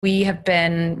We have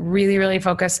been really, really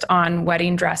focused on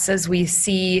wedding dresses. We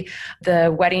see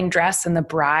the wedding dress and the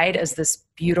bride as this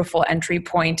beautiful entry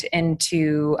point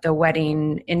into the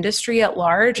wedding industry at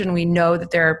large. And we know that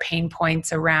there are pain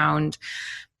points around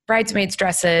bridesmaids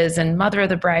dresses and mother of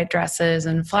the bride dresses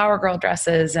and flower girl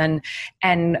dresses and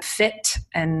fit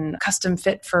and custom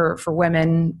fit for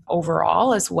women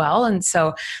overall as well. And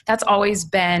so that's always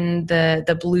been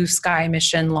the blue sky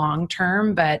mission long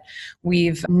term, but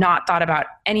we've not thought about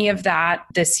any of that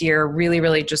this year. Really,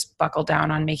 really just buckle down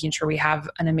on making sure we have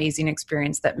an amazing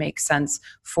experience that makes sense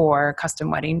for custom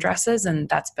wedding dresses. And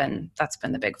that's been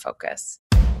the big focus.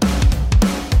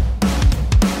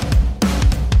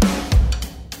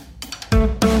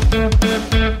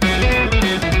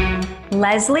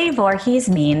 Leslie Voorhees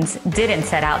Means didn't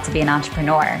set out to be an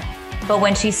entrepreneur, but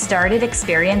when she started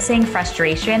experiencing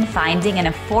frustration finding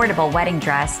an affordable wedding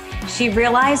dress, she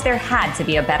realized there had to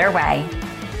be a better way.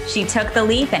 She took the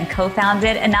leap and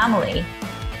co-founded Anomaly,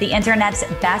 the internet's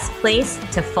best place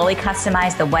to fully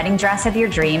customize the wedding dress of your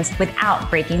dreams without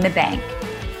breaking the bank.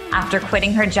 After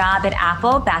quitting her job at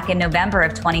Apple back in November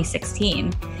of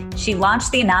 2016, she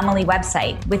launched the Anomaly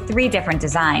website with 3 different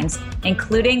designs,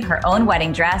 including her own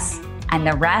wedding dress, and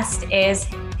the rest is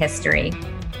history.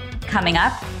 Coming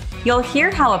up, you'll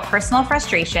hear how a personal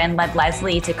frustration led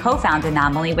Leslie to co-found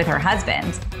Anomaly with her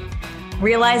husband,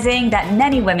 realizing that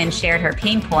many women shared her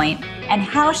pain point, and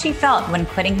how she felt when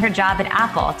quitting her job at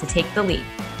Apple to take the leap.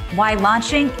 Why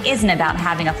launching isn't about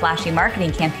having a flashy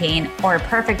marketing campaign or a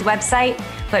perfect website,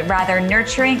 but rather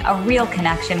nurturing a real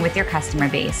connection with your customer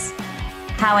base.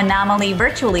 How Anomaly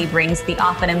virtually brings the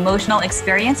often emotional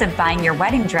experience of buying your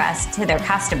wedding dress to their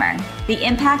customer, the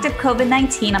impact of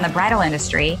COVID-19 on the bridal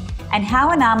industry, and how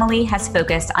Anomaly has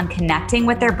focused on connecting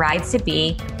with their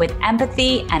brides-to-be with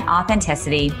empathy and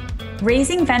authenticity.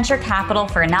 Raising venture capital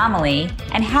for Anomaly,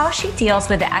 and how she deals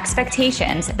with the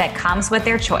expectations that comes with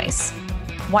their choice.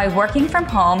 Why working from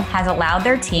home has allowed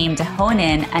their team to hone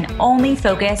in and only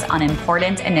focus on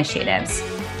important initiatives.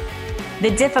 The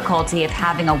difficulty of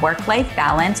having a work-life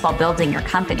balance while building your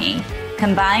company,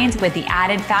 combined with the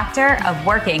added factor of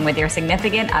working with your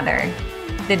significant other.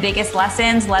 The biggest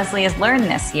lessons Leslie has learned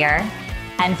this year.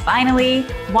 And finally,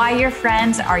 why your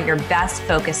friends are your best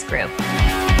focus group.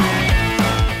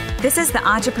 This is the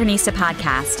Entreprenista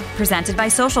podcast, presented by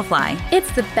Socialfly.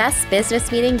 It's the best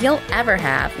business meeting you'll ever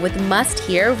have, with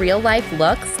must-hear real-life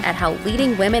looks at how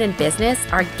leading women in business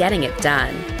are getting it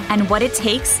done. And what it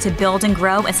takes to build and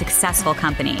grow a successful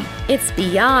company. It's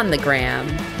beyond the gram.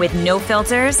 With no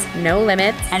filters, no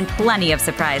limits, and plenty of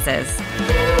surprises.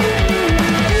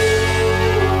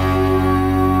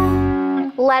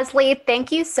 Leslie,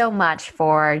 thank you so much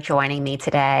for joining me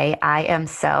today. I am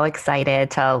so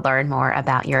excited to learn more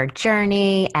about your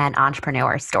journey and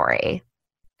entrepreneur story.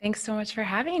 Thanks so much for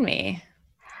having me.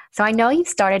 So I know you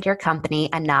started your company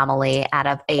Anomaly out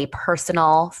of a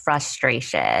personal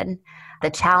frustration, the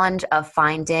challenge of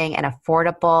finding an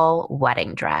affordable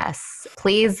wedding dress.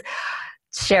 Please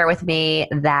share with me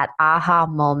that aha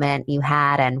moment you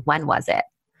had, and when was it?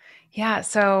 Yeah,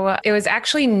 so it was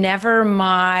actually never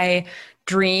my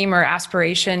dream or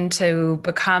aspiration to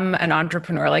become an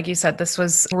entrepreneur. Like you said, this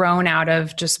was grown out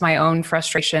of just my own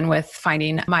frustration with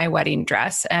finding my wedding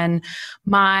dress. And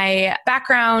my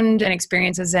background and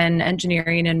experiences in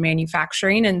engineering and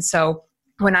manufacturing. And so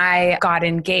when I got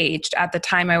engaged, at the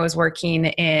time I was working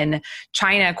in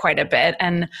China quite a bit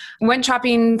and went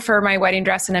shopping for my wedding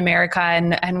dress in America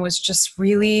and was just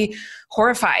really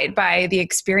horrified by the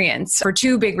experience for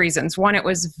 2 big reasons. One, it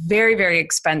was very, very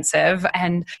expensive.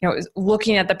 And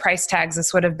looking at the price tags,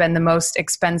 this would have been the most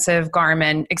expensive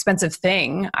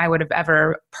thing I would have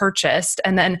ever purchased.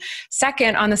 And then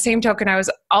second, on the same token, I was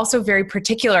also very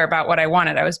particular about what I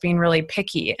wanted. I was being really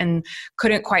picky and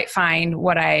couldn't quite find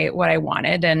what I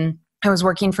wanted. And I was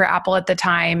working for Apple at the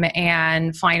time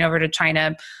and flying over to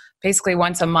China basically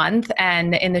once a month.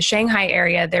 And in the Shanghai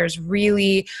area, there's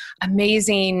really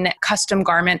amazing custom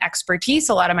garment expertise.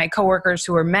 A lot of my coworkers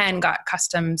who were men got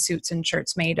custom suits and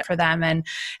shirts made for them. And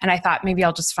I thought maybe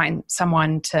I'll just find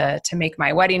someone to make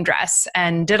my wedding dress,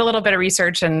 and did a little bit of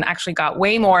research and actually got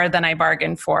way more than I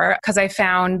bargained for, because I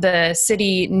found the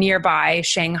city nearby,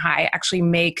 Shanghai, actually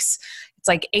makes It's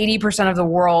like 80% of the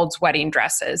world's wedding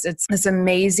dresses. It's this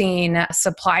amazing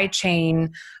supply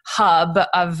chain hub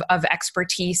of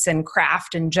expertise and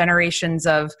craft and generations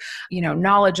of,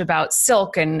 knowledge about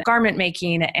silk and garment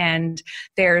making. And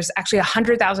there's actually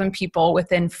 100,000 people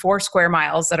within 4 square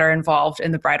miles that are involved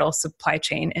in the bridal supply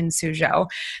chain in Suzhou.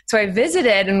 So I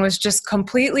visited and was just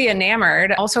completely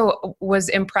enamored. Also was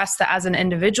impressed that as an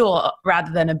individual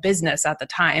rather than a business at the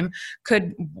time,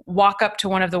 could walk up to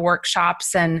one of the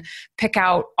workshops and pick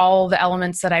out all the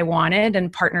elements that I wanted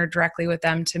and partner directly with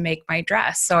them to make my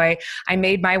dress. So I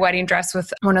made my wedding dress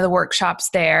with one of the workshops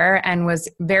there and was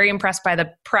very impressed by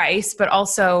the price, but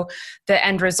also the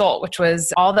end result, which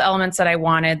was all the elements that I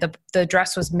wanted. The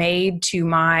dress was made to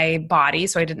my body,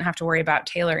 so I didn't have to worry about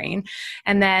tailoring.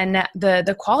 And then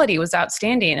the quality was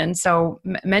outstanding. And so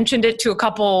mentioned it to a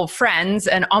couple friends,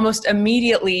 and almost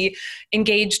immediately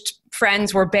engaged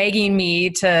friends were begging me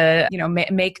to,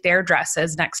 make their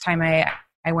dresses next time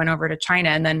I went over to China.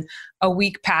 And then a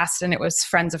week passed and it was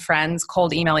friends of friends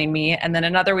cold emailing me. And then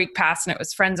another week passed and it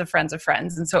was friends of friends of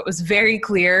friends. And so it was very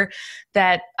clear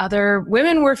that other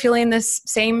women were feeling this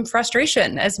same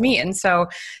frustration as me. And so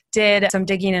did some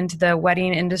digging into the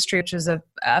wedding industry, which is a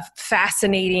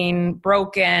fascinating,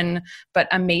 broken, but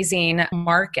amazing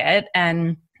market,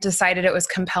 and decided it was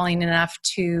compelling enough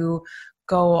to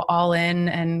go all in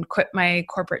and quit my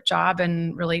corporate job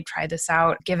and really try this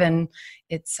out, given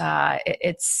it's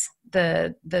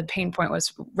the pain point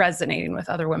was resonating with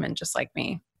other women just like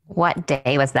me. What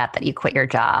day was that you quit your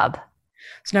job?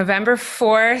 It's November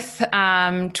 4th,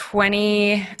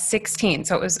 2016.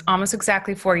 So it was almost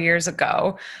exactly 4 years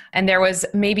ago. And there was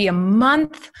maybe a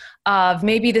month of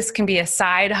maybe this can be a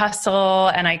side hustle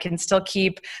and I can still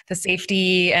keep the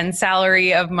safety and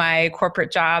salary of my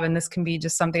corporate job, and this can be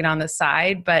just something on the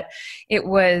side. But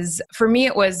for me,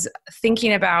 it was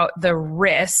thinking about the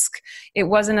risk. It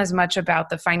wasn't as much about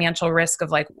the financial risk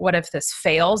of like, what if this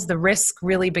fails? The risk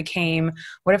really became,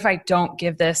 what if I don't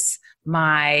give this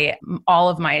all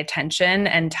of my attention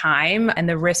and time? And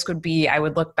the risk would be, I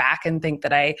would look back and think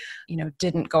that I,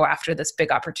 didn't go after this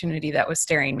big opportunity that was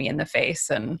staring me in the face.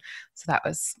 And so that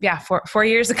was, 4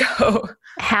 years ago.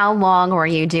 How long were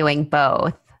you doing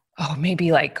both? Oh,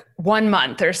 maybe like 1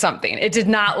 month or something. It did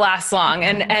not last long.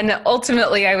 And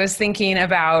ultimately I was thinking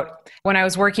about, when I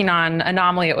was working on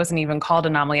Anomaly, it wasn't even called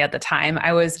Anomaly at the time,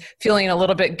 I was feeling a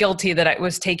little bit guilty that I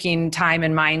was taking time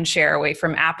and mind share away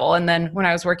from Apple. And then when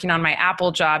I was working on my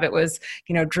Apple job, it was,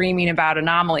 dreaming about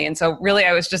Anomaly. And so really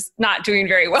I was just not doing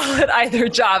very well at either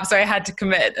job. So I had to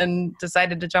commit and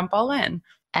decided to jump all in.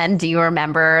 And do you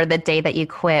remember the day that you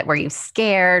quit? Were you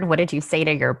scared? What did you say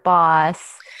to your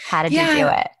boss? How did you do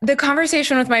it? The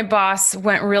conversation with my boss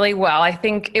went really well. I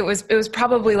think it was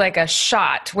probably like a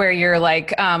shot where you're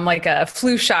like a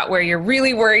flu shot where you're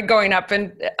really worried going up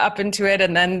into it,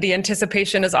 and then the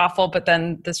anticipation is awful, but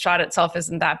then the shot itself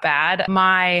isn't that bad.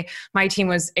 My team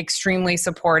was extremely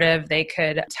supportive. They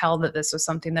could tell that this was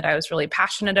something that I was really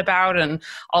passionate about, and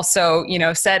also,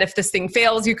 said if this thing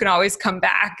fails, you can always come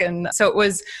back. And so it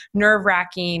was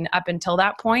nerve-wracking up until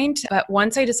that point. But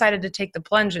once I decided to take the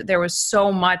plunge, there was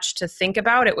so much to think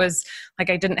about. It was like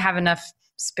I didn't have enough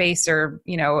space or,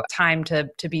 time to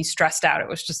be stressed out. It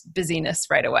was just busyness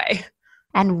right away.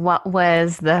 And what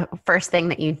was the first thing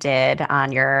that you did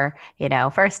on your,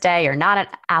 first day? You're not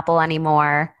at Apple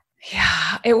anymore.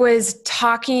 Yeah, it was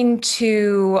talking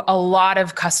to a lot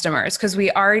of customers, because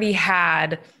we already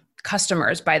had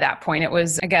customers by that point. It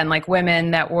was, again, like women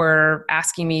that were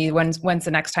asking me, when's the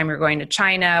next time you're going to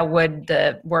China? Would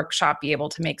the workshop be able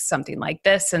to make something like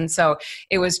this? And so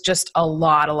it was just a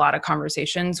lot of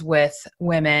conversations with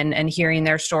women and hearing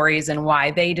their stories and why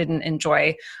they didn't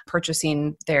enjoy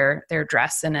purchasing their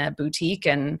dress in a boutique.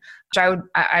 And which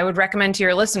I would recommend to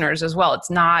your listeners as well.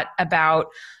 It's not about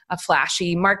a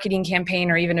flashy marketing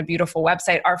campaign or even a beautiful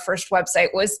website. Our first website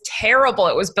was terrible.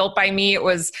 It was built by me.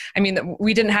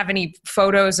 We didn't have any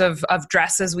photos of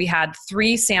dresses. We had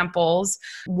 3 samples,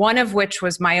 one of which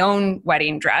was my own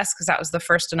wedding dress, because that was the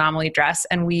first Anomaly dress.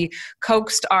 And we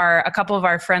coaxed a couple of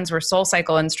our friends were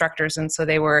SoulCycle instructors. And so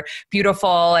they were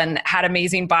beautiful and had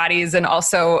amazing bodies, and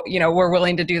also, were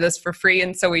willing to do this for free.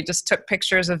 And so we just took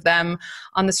pictures of them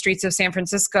on the streets of San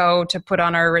Francisco to put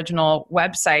on our original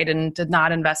website, and did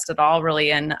not invest at all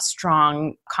really in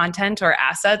strong content or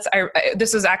assets.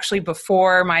 This was actually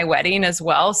before my wedding as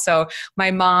well. So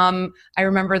my mom, I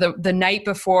remember the night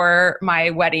before my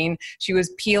wedding, she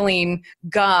was peeling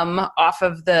gum off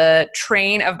of the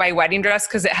train of my wedding dress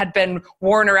because it had been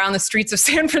worn around the streets of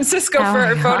San Francisco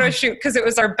for a photo shoot, because it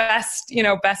was our best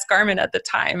garment at the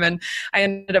time. And I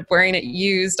ended up wearing it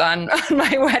used on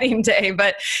my wedding day.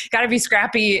 But got to be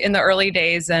scrappy in the early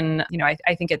days. And,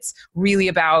 I think it's really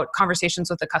about conversations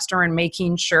with the customer and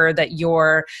making sure that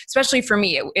especially for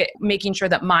me, making sure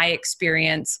that my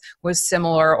experience was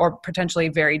similar or potentially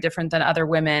very different than other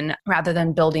women, rather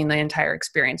than building the entire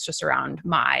experience just around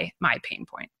my pain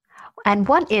point. And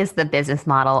what is the business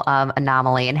model of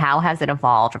Anomaly, and how has it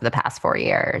evolved over the past 4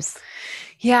 years?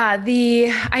 Yeah,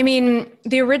 the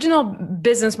original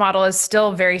business model is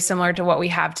still very similar to what we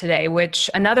have today,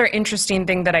 which another interesting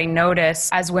thing that I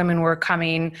noticed as women were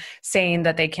coming saying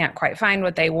that they can't quite find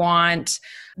what they want,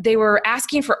 they were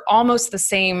asking for almost the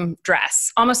same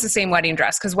dress, almost the same wedding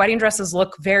dress, because wedding dresses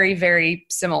look very, very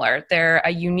similar. They're a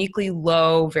uniquely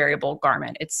low variable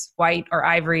garment. It's white or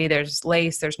ivory. There's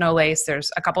lace, there's no lace,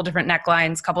 there's a couple different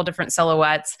necklines, a couple different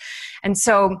silhouettes. And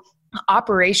so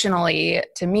operationally,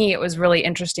 to me, it was really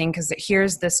interesting because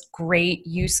here's this great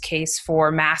use case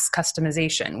for mass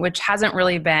customization, which hasn't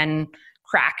really been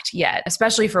cracked yet,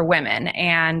 especially for women.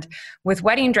 And with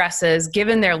wedding dresses,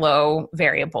 given their low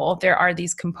variable, there are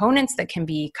these components that can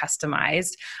be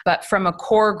customized, but from a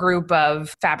core group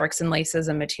of fabrics and laces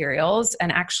and materials,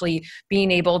 and actually being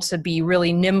able to be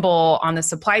really nimble on the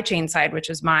supply chain side, which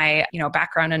is my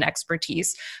background and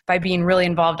expertise. By being really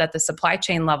involved at the supply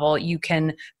chain level, you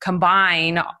can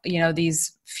combine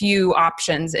these few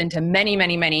options into many,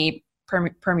 many, many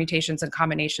permutations and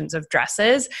combinations of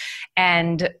dresses,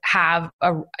 and have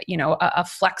a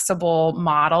flexible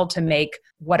model to make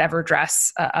whatever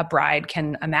dress a bride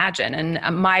can imagine.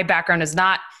 And my background is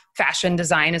not fashion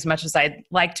design as much as I'd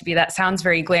like to be. That sounds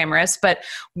very glamorous, but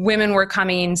women were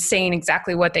coming saying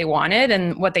exactly what they wanted,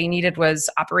 and what they needed was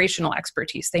operational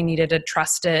expertise. They needed a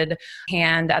trusted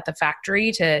hand at the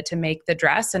factory to make the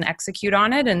dress and execute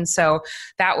on it. And so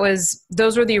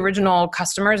those were the original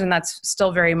customers, and that's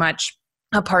still very much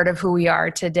a part of who we are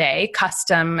today.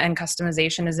 Custom and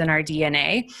customization is in our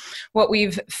DNA. What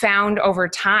we've found over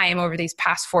time, over these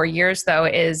past 4 years, though,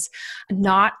 is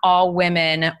not all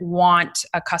women want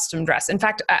a custom dress. In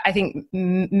fact, I think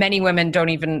many women don't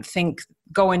even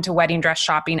go into wedding dress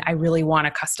shopping, I really want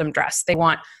a custom dress. They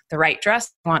want the right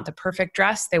dress, they want the perfect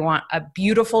dress, they want a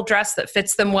beautiful dress that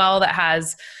fits them well, that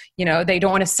has, they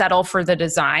don't want to settle for the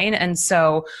design. And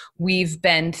so we've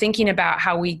been thinking about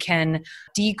how we can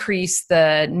decrease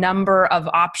the number of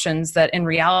options that in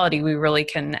reality we really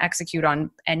can execute on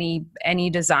any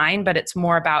design, but it's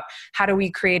more about how do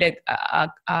we create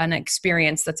an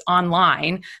experience that's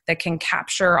online that can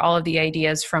capture all of the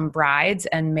ideas from brides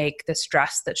and make this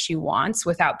dress that she wants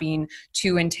without being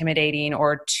too intimidating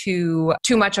or too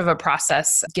much of a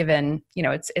process, given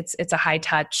it's a high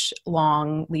touch,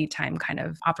 long lead time kind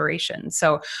of operation.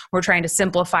 So we're trying to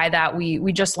simplify that.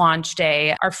 We just launched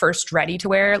our first ready to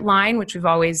wear line, which we've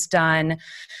always done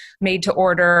made to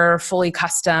order, fully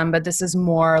custom, but this is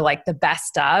more like the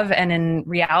best of. And in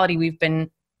reality, we've been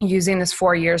using this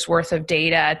 4 years worth of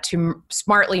data to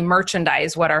smartly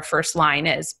merchandise what our first line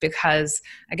is, because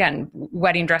again,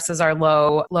 wedding dresses are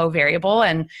low variable,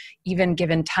 and even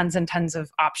given tons and tons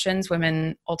of options,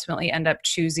 women ultimately end up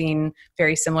choosing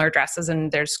very similar dresses,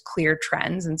 and there's clear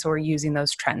trends. And so we're using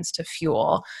those trends to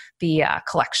fuel the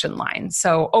collection line.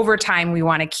 So over time, we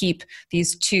want to keep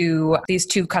these two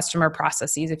customer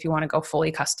processes. If you want to go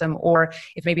fully custom, or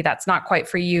if maybe that's not quite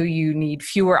for you, you need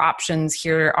fewer options,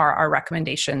 here are our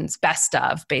recommendations, best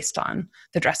of, based on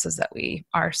the dresses that we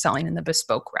are selling in the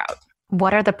bespoke route.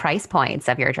 What are the price points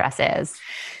of your dresses?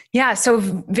 Yeah, so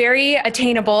very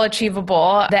attainable,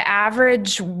 achievable. The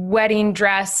average wedding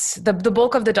dress, the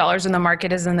bulk of the dollars in the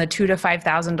market is in the $2,000 to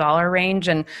 $5,000 range,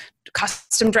 and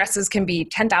custom dresses can be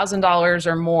 $10,000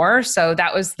 or more. So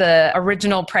that was the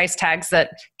original price tags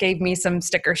that gave me some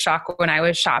sticker shock when I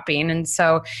was shopping. And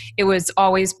so it was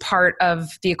always part of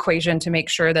the equation to make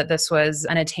sure that this was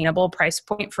an attainable price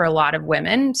point for a lot of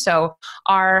women. So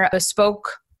our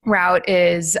bespoke route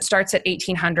starts at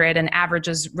 $1,800 and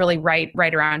averages really right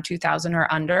around $2,000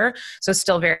 or under. So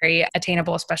still very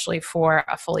attainable, especially for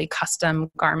a fully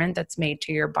custom garment that's made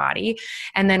to your body.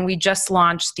 And then we just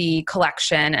launched the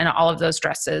collection, and all of those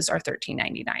dresses are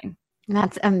 $1,399.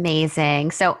 That's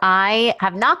amazing. So I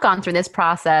have not gone through this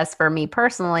process for me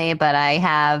personally, but I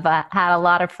have had a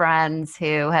lot of friends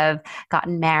who have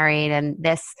gotten married, and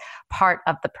this part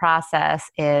of the process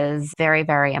is very,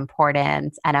 very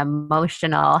important and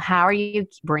emotional. How are you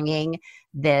bringing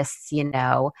this,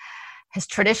 has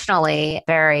traditionally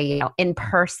very,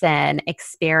 in-person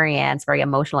experience, very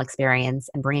emotional experience,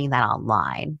 and bringing that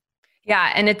online?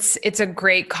 Yeah, and it's a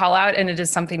great call out, and it is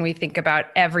something we think about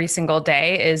every single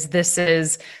day. This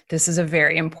is a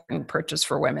very important purchase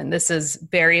for women. This is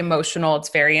very emotional. It's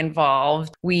very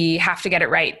involved. We have to get it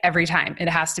right every time. It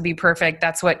has to be perfect.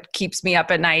 That's what keeps me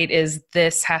up at night. Is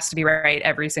this has to be right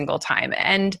every single time.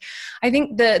 And I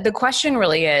think the question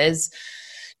really is,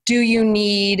 do you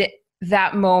need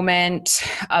that moment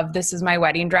of this is my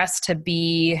wedding dress to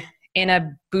be in a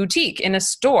boutique, in a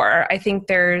store? I think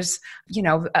there's,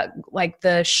 like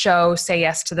the show Say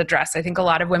Yes to the Dress. I think a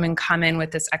lot of women come in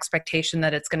with this expectation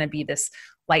that it's going to be this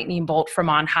lightning bolt from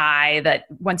on high, that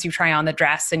once you try on the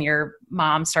dress and your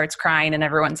mom starts crying and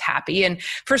everyone's happy. And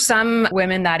for some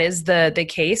women, that is the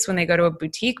case when they go to a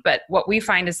boutique. But what we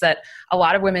find is that a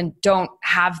lot of women don't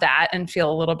have that and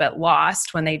feel a little bit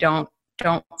lost when they don't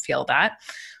feel that.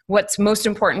 What's most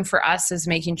important for us is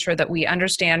making sure that we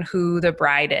understand who the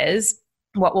bride is,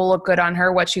 what will look good on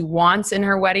her, what she wants in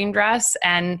her wedding dress,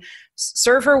 and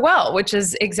serve her well, which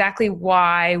is exactly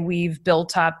why we've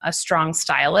built up a strong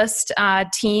stylist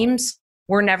team.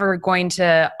 We're never going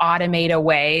to automate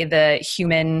away the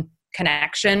human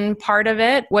connection part of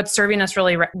it. What's serving us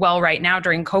really well right now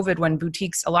during COVID, when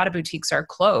a lot of boutiques are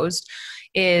closed,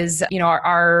 is,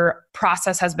 our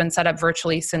process has been set up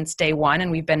virtually since day one,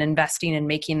 and we've been investing in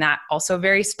making that also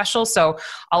very special. So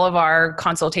all of our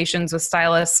consultations with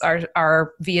stylists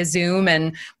are via Zoom,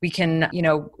 and we can,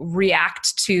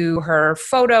 react to her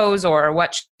photos or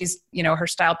what she's, her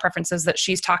style preferences that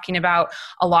she's talking about.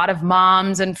 A lot of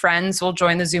moms and friends will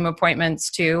join the Zoom appointments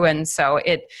too. And so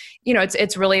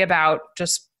it's really about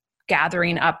just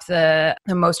gathering up the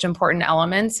most important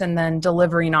elements and then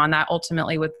delivering on that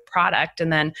ultimately with product.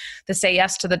 And then the say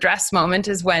yes to the dress moment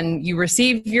is when you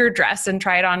receive your dress and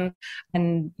try it on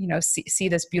and, see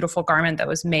this beautiful garment that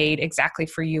was made exactly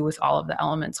for you with all of the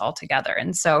elements all together.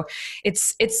 And so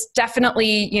it's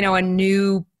definitely, a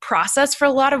new process for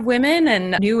a lot of women,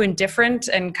 and new and different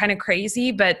and kind of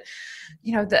crazy. But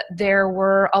that there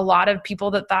were a lot of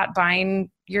people that thought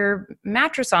buying your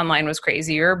mattress online was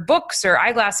crazy, or books or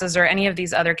eyeglasses or any of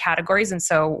these other categories. And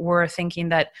so we're thinking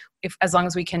that as long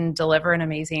as we can deliver an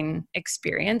amazing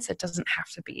experience, it doesn't have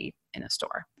to be in a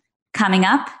store. Coming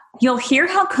up, you'll hear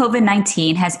how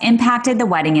COVID-19 has impacted the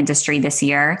wedding industry this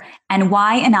year and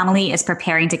why Anomaly is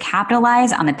preparing to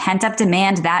capitalize on the pent-up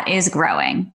demand that is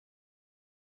growing.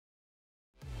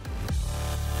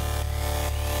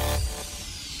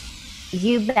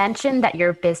 You mentioned that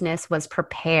your business was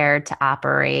prepared to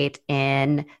operate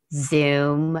in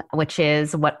Zoom, which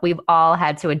is what we've all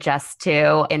had to adjust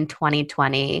to in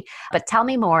 2020. But tell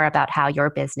me more about how your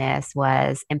business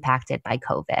was impacted by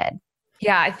COVID.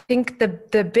 Yeah, I think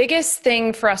the biggest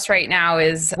thing for us right now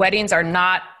is weddings are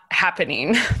not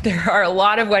happening. There are a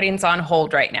lot of weddings on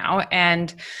hold right now.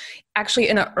 And actually,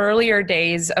 in the earlier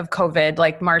days of COVID,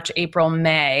 like March, April,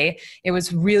 May, it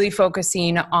was really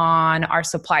focusing on our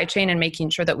supply chain and making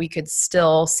sure that we could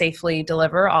still safely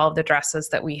deliver all of the dresses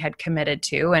that we had committed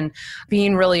to. And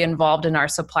being really involved in our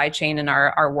supply chain and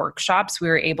our workshops, we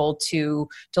were able to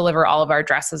deliver all of our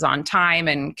dresses on time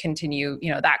and continue,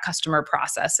 that customer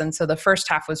process. And so the first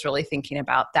half was really thinking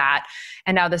about that.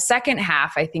 And now the second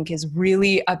half, I think, is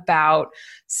really about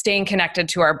staying connected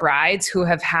to our brides who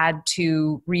have had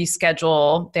to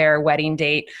reschedule their wedding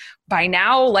date by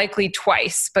now likely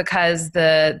twice, because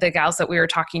the gals that we were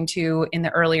talking to in the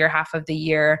earlier half of the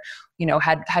year,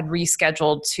 had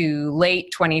rescheduled to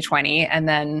late 2020. And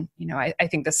then, I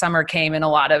think the summer came and a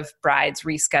lot of brides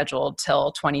rescheduled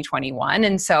till 2021.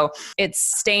 And so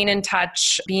it's staying in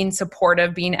touch, being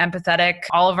supportive, being empathetic.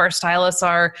 All of our stylists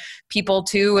are people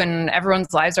too, and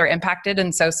everyone's lives are impacted.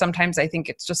 And so sometimes I think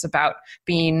it's just about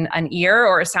being an ear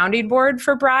or a sounding board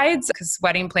for brides, because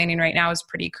wedding planning right now is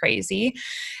pretty crazy.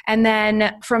 And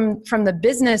then from the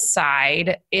business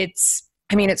side, it's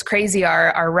crazy.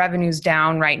 Our revenue's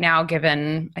down right now,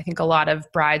 given I think a lot of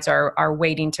brides are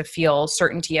waiting to feel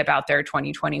certainty about their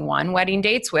 2021 wedding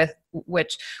dates with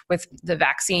the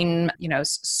vaccine,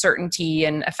 certainty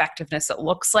and effectiveness it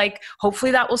looks like.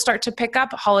 Hopefully that will start to pick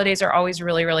up. Holidays are always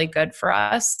really, really good for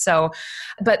us. So,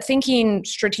 but thinking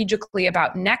strategically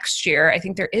about next year, I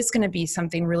think there is going to be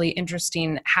something really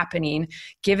interesting happening,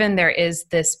 given there is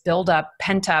this buildup,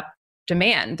 pent up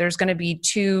demand. There's going to be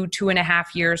 2.5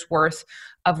 years worth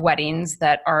of weddings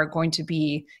that are going to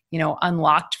be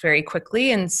unlocked very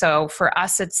quickly. And so for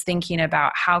us, it's thinking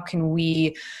about how can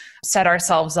we set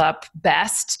ourselves up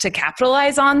best to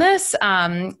capitalize on this.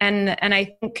 And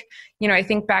I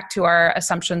think back to our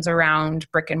assumptions around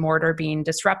brick and mortar being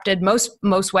disrupted.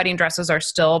 Most wedding dresses are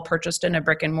still purchased in a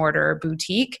brick and mortar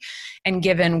boutique. And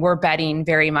given we're betting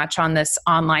very much on this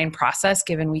online process,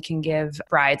 given we can give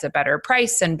brides a better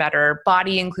price and better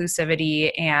body inclusivity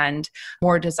and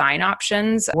more design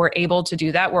options, we're able to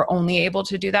do that. We're only able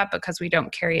to do that because we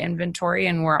don't carry inventory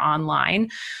and we're online.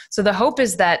 So the hope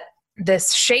is that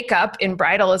this shakeup in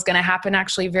bridal is going to happen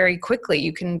actually very quickly.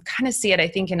 You can kind of see it, I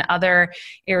think, in other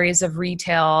areas of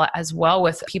retail as well,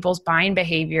 with people's buying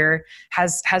behavior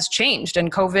has changed,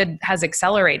 and COVID has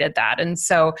accelerated that. And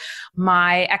so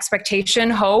my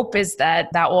hope is that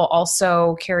will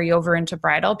also carry over into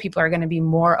bridal. People are going to be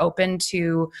more open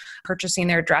to purchasing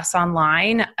their dress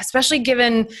online, especially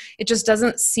given it just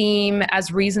doesn't seem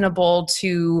as reasonable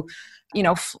to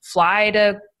fly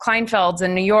to Kleinfeld's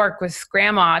in New York with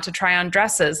grandma to try on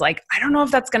dresses. Like, I don't know if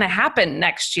that's going to happen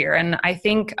next year. And I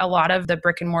think a lot of the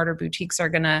brick and mortar boutiques are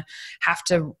going to have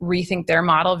to rethink their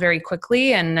model very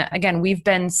quickly. And again, we've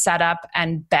been set up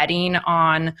and betting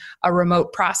on a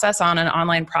remote process, on an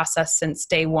online process since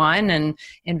day one, and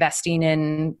investing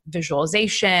in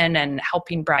visualization and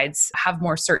helping brides have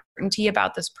more certainty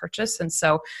about this purchase. And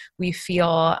so we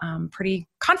feel pretty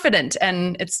confident,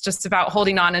 and it's just about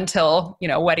holding on until,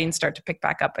 weddings start to pick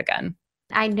back up again.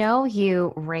 I know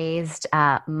you raised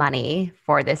money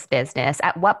for this business.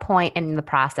 At what point in the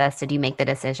process did you make the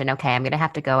decision, okay, I'm going to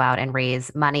have to go out and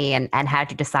raise money, and how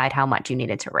did you decide how much you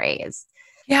needed to raise?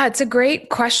 Yeah, it's a great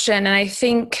question. And I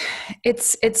think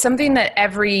it's something that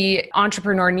every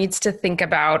entrepreneur needs to think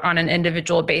about on an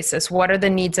individual basis. What are the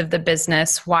needs of the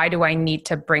business? Why do I need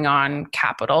to bring on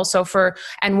capital?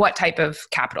 And what type of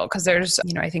capital? Because there's,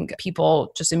 I think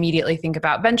people just immediately think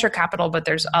about venture capital, but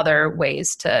there's other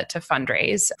ways to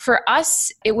fundraise. For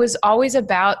us, it was always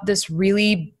about this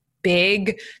really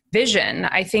big vision.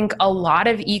 I think a lot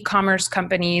of e-commerce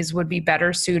companies would be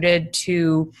better suited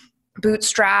to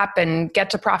bootstrap and get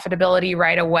to profitability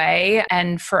right away.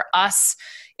 And for us,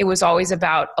 it was always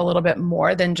about a little bit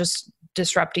more than just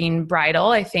disrupting bridal.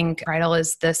 I think bridal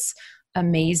is this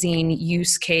amazing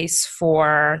use case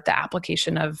for the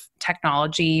application of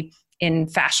technology in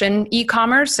fashion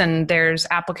e-commerce. And there's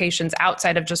applications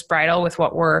outside of just bridal with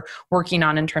what we're working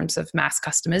on in terms of mass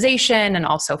customization and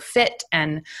also fit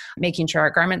and making sure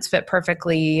our garments fit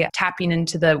perfectly, tapping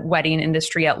into the wedding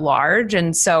industry at large.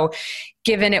 And so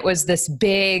given it was this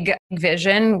big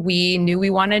vision, we knew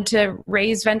we wanted to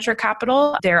raise venture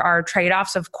capital. There are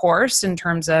trade-offs, of course, in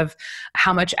terms of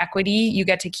how much equity you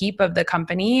get to keep of the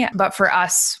company. But for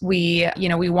us, we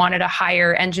wanted to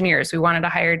hire engineers. We wanted to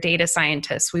hire data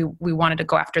scientists. We wanted to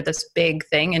go after this big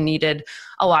thing and needed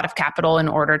a lot of capital in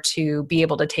order to be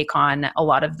able to take on a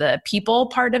lot of the people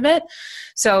part of it.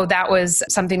 So that was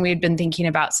something we had been thinking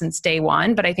about since day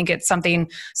one. But I think it's something,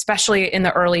 especially in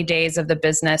the early days of the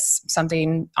business,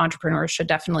 something entrepreneurs should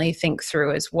definitely think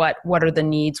through is what are the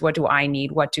needs? What do I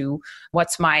need?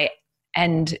 What's my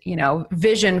end,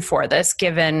 vision for this?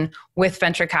 Given with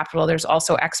venture capital, there's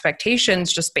also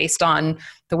expectations just based on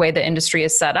the way the industry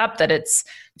is set up that it's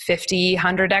 50,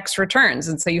 100x returns.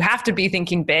 And so you have to be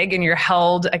thinking big, and you're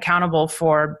held accountable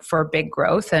for big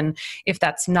growth. And if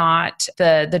that's not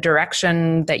the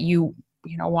direction that you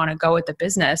want to go with the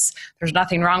business, there's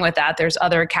nothing wrong with that. There's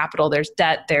other capital, there's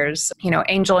debt, there's,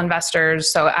 angel investors.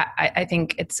 So I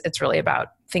think it's really about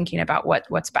thinking about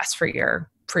what's best for your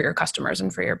customers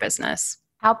and for your business.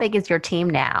 How big is your team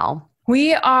now?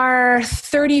 We are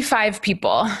 35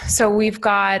 people. So we've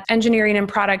got engineering and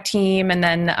product team, and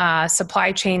then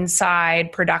supply chain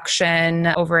side, production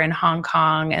over in Hong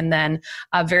Kong, and then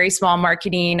a very small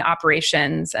marketing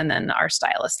operations, and then our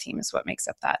stylist team is what makes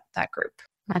up that group.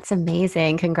 That's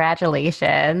amazing.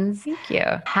 Congratulations. Thank you.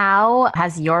 How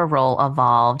has your role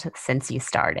evolved since you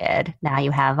started? Now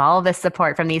you have all of this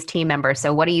support from these team members.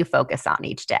 So what do you focus on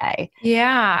each day?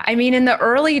 Yeah. I mean, in the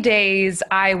early days,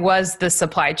 I was the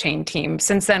supply chain team.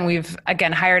 Since then, we've,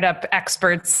 again, hired up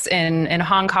experts in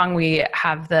Hong Kong. We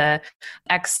have the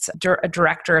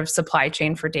ex-director of supply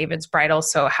chain for David's Bridal,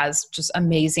 so has just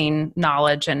amazing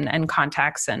knowledge and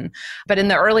contacts. But in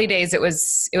the early days, it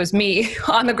was me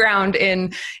on the ground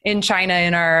in China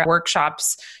in our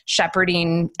workshops,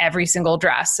 shepherding every single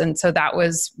dress. And so that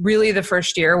was really the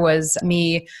first year was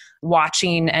me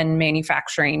watching and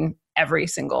manufacturing every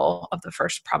single of the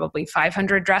first probably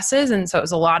 500 dresses. And so it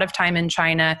was a lot of time in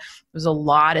China. It was a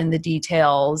lot in the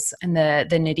details and the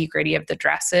nitty gritty of the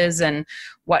dresses and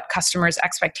what customers'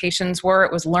 expectations were.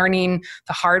 It was learning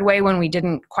the hard way when we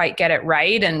didn't quite get it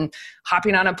right and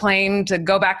hopping on a plane to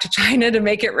go back to China to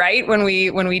make it right when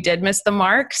we did miss the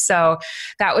mark. So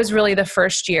that was really the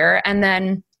first year. And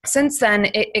then since then,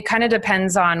 it kind of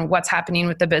depends on what's happening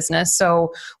with the business.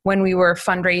 So when we were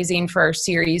fundraising for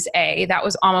Series A, that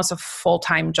was almost a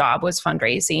full-time job, was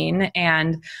fundraising.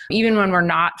 And even when we're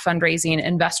not fundraising,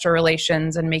 investor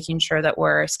relations and making sure that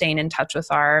we're staying in touch with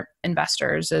our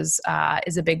investors is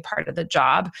a big part of the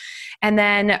job. And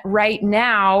then right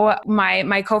now,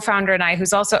 my co-founder and I,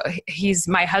 he's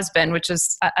my husband, which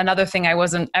is another thing I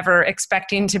wasn't ever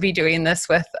expecting to be doing this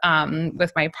with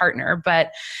my partner,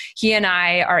 but he and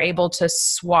I are able to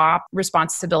swap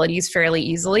responsibilities fairly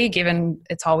easily, given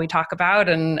it's all we talk about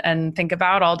and think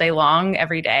about all day long,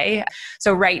 every day.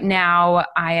 So right now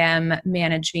I am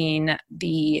managing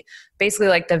basically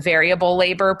like the variable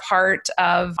labor part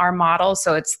of our model.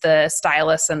 So it's the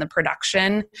stylists and the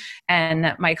production.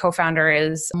 And my co-founder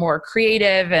is more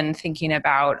creative and thinking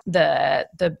about the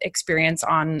experience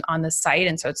on the site.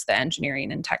 And so it's the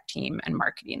engineering and tech team and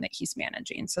marketing that he's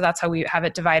managing. So that's how we have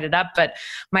it divided up. But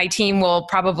my team will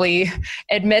probably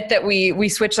admit that we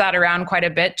switch that around quite a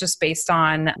bit just based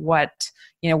on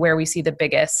where we see the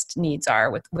biggest needs are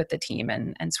with the team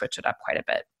and switch it up quite a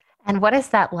bit. And what is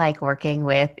that like working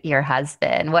with your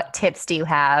husband? What tips do you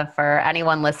have for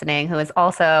anyone listening who is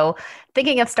also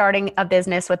thinking of starting a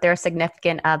business with their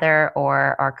significant other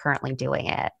or are currently doing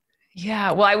it?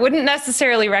 Yeah, well, I wouldn't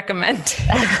necessarily recommend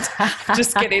it.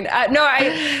 Just kidding.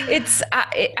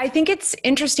 I think it's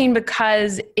interesting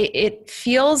because it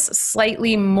feels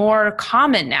slightly more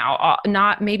common now.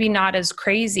 Maybe not as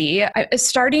crazy.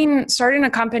 Starting a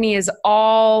company is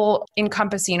all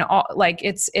encompassing.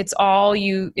 It's all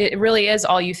you. It really is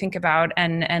all you think about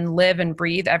and live and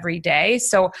breathe every day.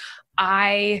 So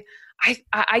I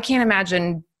can't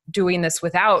imagine doing this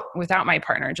without my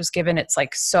partner, just given it's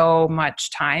like so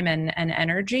much time and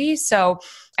energy. So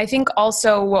I think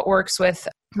also what works with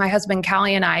my husband,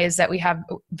 Callie, and I is that we have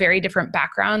very different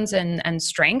backgrounds and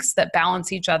strengths that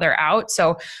balance each other out.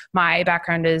 So my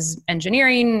background is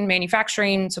engineering,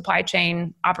 manufacturing, supply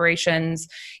chain, operations.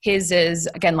 His is,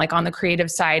 again, like on the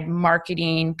creative side,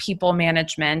 marketing, people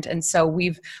management. And so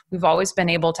we've always been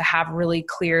able to have really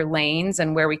clear lanes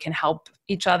and where we can help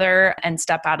each other and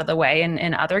step out of the way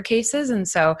in other cases. And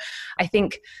so I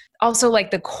think also like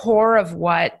the core of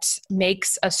what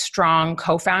makes a strong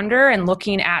co-founder and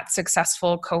looking at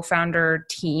successful co-founder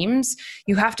teams,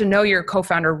 you have to know your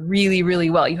co-founder really,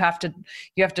 really well. You have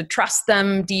to trust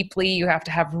them deeply. You have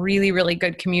to have really, really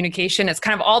good communication. It's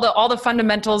kind of all the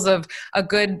fundamentals of a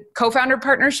good co-founder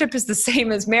partnership is the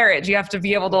same as marriage. You have to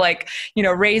be able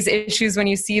to raise issues when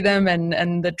you see them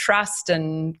and the trust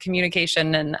and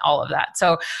communication and all of that.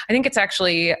 So I think it's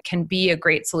actually can be a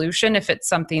great solution if it's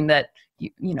something that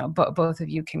both of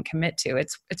you can commit to.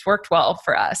 It's worked well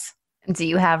for us. Do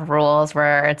you have rules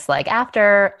where it's like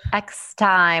after X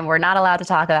time, we're not allowed to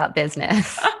talk about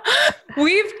business?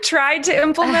 We've tried to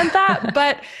implement that,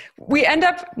 but we end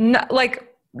up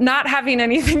not having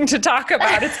anything to talk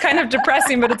about. It's kind of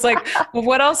depressing, but it's like, well,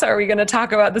 what else are we going to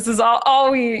talk about? This is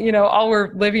all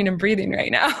we're living and breathing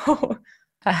right now.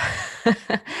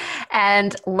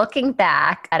 And looking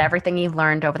back at everything you've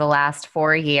learned over the last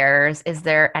 4 years, is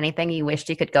there anything you wished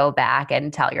you could go back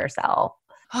and tell yourself?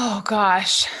 Oh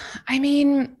gosh. I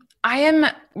mean, I am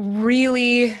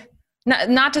really,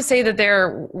 not to say that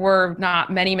there were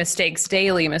not many mistakes,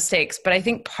 daily mistakes, but I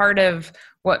think part of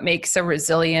what makes a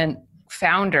resilient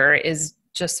founder is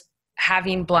just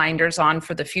having blinders on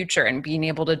for the future and being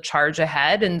able to charge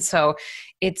ahead. And so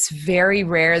it's very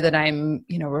rare that I'm,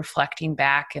 reflecting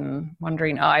back and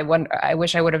wondering, I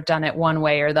wish I would have done it one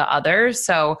way or the other.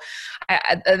 So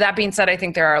that being said, I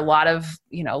think there are a lot of,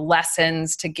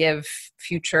 lessons to give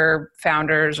future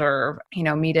founders or,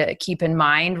 me to keep in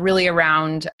mind really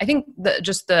around, I think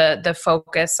the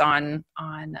focus on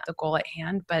the goal at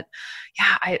hand. But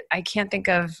yeah, I can't think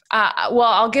of,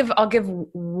 I'll give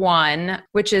one,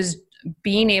 which is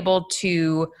being able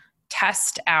to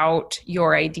test out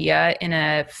your idea in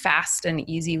a fast and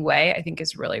easy way, I think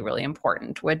is really, really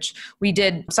important, which we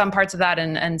did some parts of that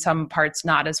and some parts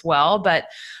not as well, but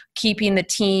keeping the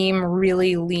team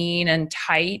really lean and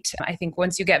tight. I think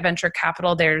once you get venture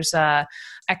capital, there's a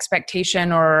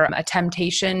expectation or a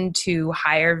temptation to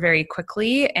hire very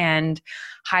quickly. And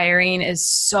hiring is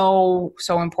so,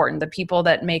 so important. The people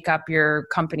that make up your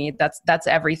company, that's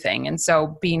everything. And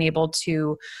so being able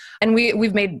to, and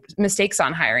we've made mistakes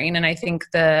on hiring. And I think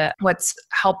what's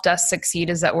helped us succeed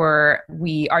is that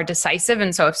we are decisive.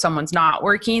 And so if someone's not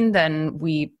working, then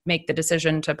we make the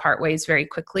decision to part ways very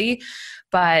quickly.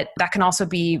 But that can also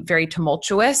be very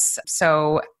tumultuous.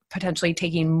 So potentially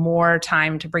taking more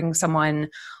time to bring someone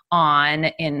on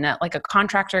in like a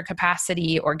contractor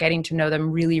capacity or getting to know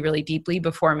them really, really deeply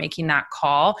before making that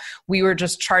call. We were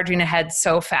just charging ahead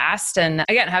so fast, and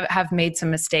again, have made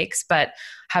some mistakes, but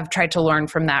have tried to learn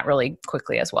from that really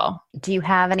quickly as well. Do you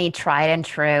have any tried and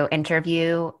true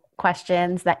interview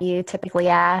questions that you typically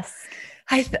ask?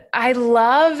 I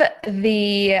love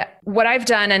what I've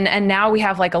done, and now we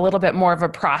have like a little bit more of a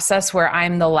process where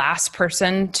I'm the last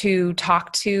person to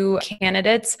talk to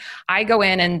candidates. I go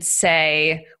in and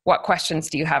say, what questions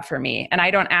do you have for me? And I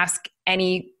don't ask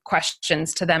any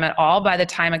questions to them at all. By the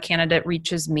time a candidate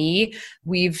reaches me,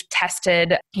 we've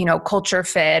tested, culture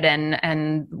fit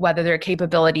and whether their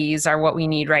capabilities are what we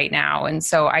need right now. And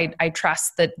so I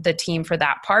trust the team for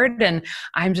that part. And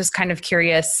I'm just kind of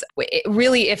curious,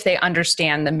 really, if they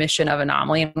understand the mission of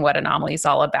Anomaly and what Anomaly is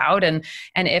all about. And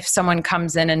if someone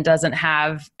comes in and doesn't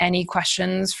have any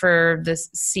questions for the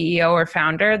CEO or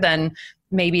founder, then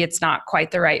maybe it's not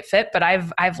quite the right fit. But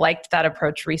I've liked that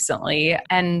approach recently.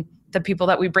 And the people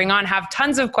that we bring on have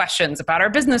tons of questions about our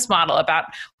business model, about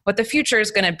what the future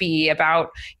is going to be,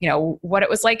 about, what it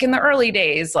was like in the early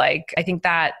days. Like, I think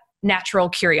that natural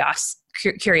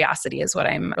curiosity is what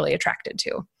I'm really attracted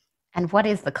to. And what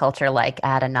is the culture like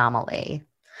at Anomaly?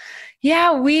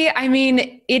 Yeah,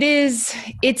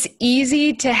 it's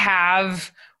easy to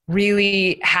have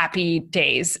really happy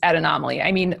days at Anomaly.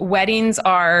 I mean, weddings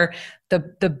are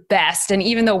the best. And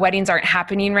even though weddings aren't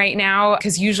happening right now,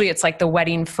 because usually it's like the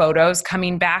wedding photos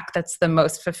coming back, that's the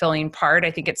most fulfilling part.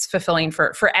 I think it's fulfilling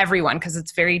for everyone because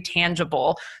it's very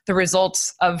tangible. The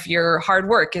results of your hard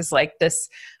work is like this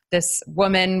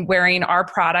woman wearing our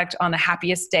product on the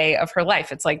happiest day of her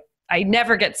life. It's like, I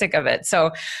never get sick of it.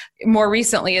 So more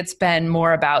recently, it's been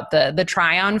more about the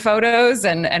try-on photos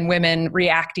and women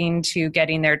reacting to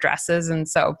getting their dresses. And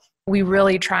so we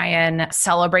really try and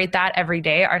celebrate that every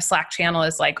day. Our Slack channel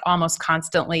is like almost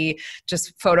constantly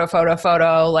just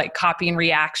photo, like copying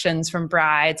reactions from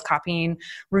brides, copying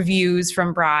reviews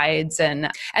from brides.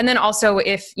 And then also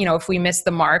if we miss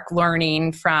the mark,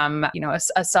 learning from, a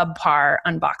subpar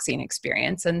unboxing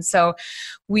experience. And so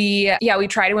we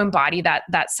try to embody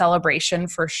that celebration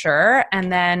for sure.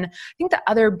 And then I think the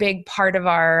other big part of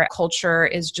our culture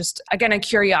is just, again, a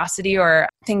curiosity or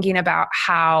thinking about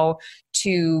how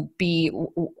to be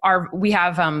we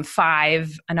have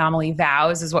 5 Anomaly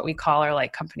vows is what we call our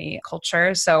like company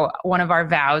culture. So one of our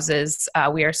vows is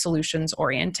we are solutions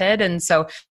oriented. And so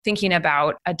thinking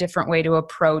about a different way to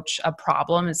approach a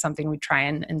problem is something we try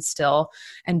and instill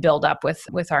and build up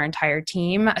with our entire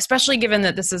team, especially given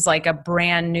that this is like a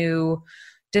brand new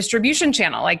distribution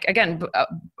channel. Like, again,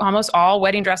 almost all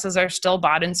wedding dresses are still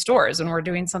bought in stores, and we're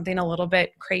doing something a little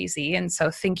bit crazy. And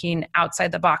so thinking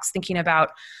outside the box, thinking about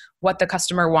what the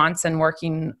customer wants and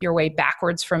working your way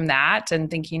backwards from that,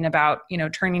 and thinking about,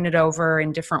 turning it over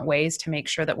in different ways to make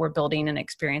sure that we're building an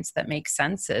experience that makes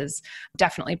sense is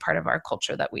definitely part of our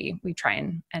culture that we try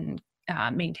and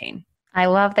maintain. I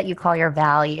love that you call your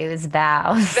values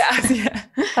vows. Yeah.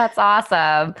 That's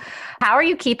awesome. How are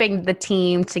you keeping the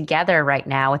team together right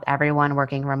now with everyone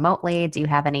working remotely? Do you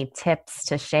have any tips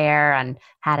to share on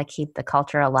how to keep the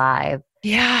culture alive?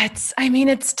 Yeah,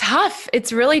 it's tough.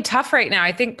 It's really tough right now.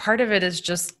 I think part of it is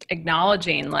just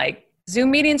acknowledging like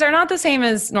Zoom meetings are not the same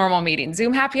as normal meetings.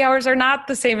 Zoom happy hours are not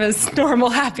the same as normal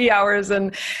happy hours.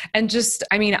 And just,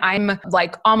 I'm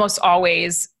like almost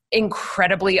always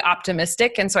incredibly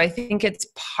optimistic. And so I think it's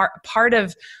part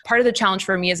of the challenge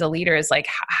for me as a leader is like,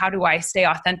 how do I stay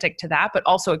authentic to that, but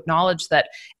also acknowledge that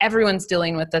everyone's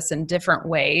dealing with this in different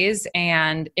ways.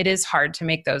 And it is hard to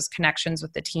make those connections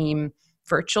with the team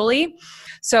virtually.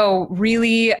 So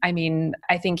really,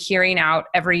 I think hearing out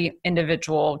every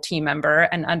individual team member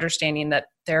and understanding that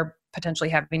they're potentially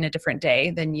having a different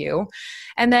day than you.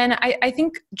 And then I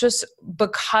think just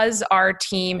because our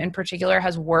team in particular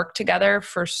has worked together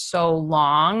for so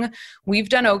long, we've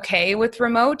done okay with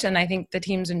remote. And I think the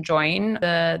team's enjoying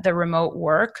the remote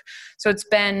work. So it's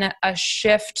been a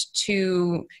shift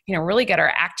to, really get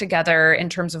our act together in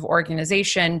terms of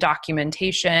organization,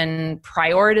 documentation,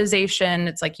 prioritization.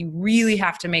 It's like you really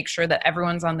have to make sure that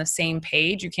everyone's on the same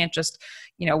page. You can't just,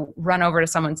 run over to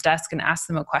someone's desk and ask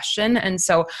them a question. And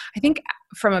so I think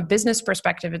from a business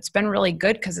perspective, it's been really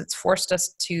good because it's forced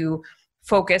us to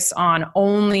focus on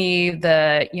only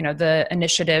the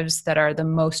initiatives that are the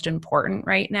most important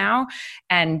right now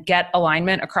and get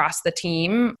alignment across the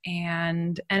team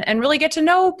and really get to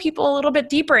know people a little bit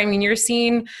deeper. I mean, you're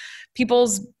seeing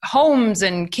people's homes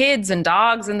and kids and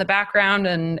dogs in the background,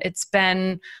 and it's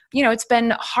been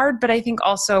hard, but I think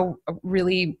also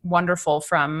really wonderful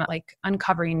from like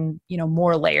uncovering,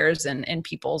 more layers in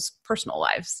people's personal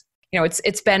lives.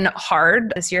 It's been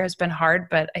hard. This year has been hard,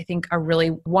 but I think a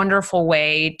really wonderful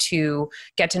way to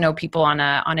get to know people on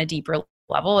a deeper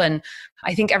level. And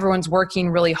I think everyone's working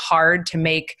really hard to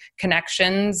make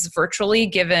connections virtually,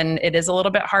 given it is a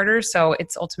little bit harder. So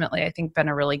it's ultimately, I think, been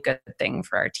a really good thing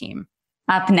for our team.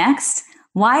 Up next,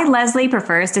 why Leslie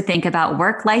prefers to think about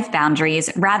work-life boundaries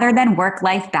rather than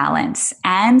work-life balance,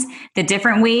 and the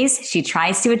different ways she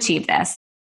tries to achieve this.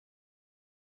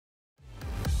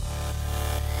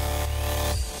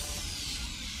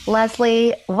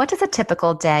 Leslie, what does a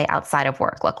typical day outside of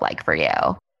work look like for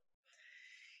you?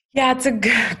 Yeah, it's a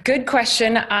good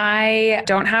question. I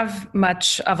don't have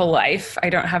much of a life. I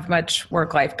don't have much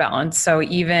work-life balance. So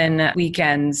even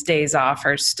weekends, days off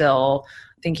are still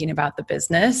thinking about the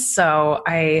business. So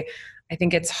I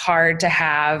think it's hard to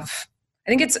have, I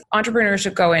think it's entrepreneurs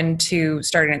should go into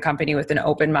starting a company with an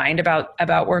open mind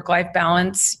about work-life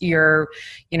balance. Your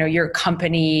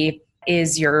company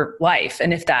is your life.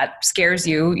 And if that scares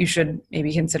you, you should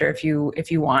maybe consider if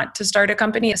you want to start a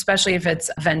company, especially if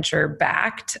it's venture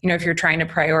backed. If you're trying to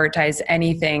prioritize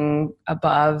anything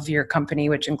above your company,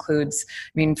 which includes,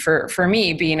 for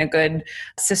me, being a good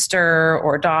sister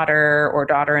or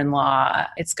daughter-in-law,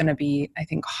 it's going to be, I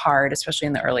think, hard, especially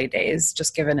in the early days,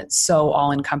 just given it's so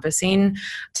all encompassing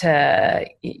to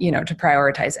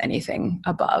prioritize anything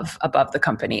above the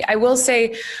company. I will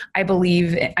say, I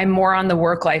believe I'm more on the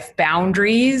work-life boundaries.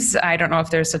 I don't know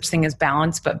if there's such thing as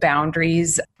balance, but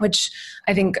boundaries, which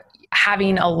I think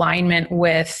having alignment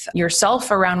with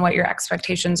yourself around what your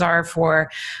expectations are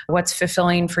for what's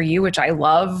fulfilling for you, which I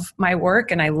love my work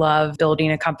and I love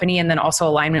building a company, and then also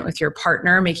alignment with your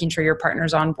partner, making sure your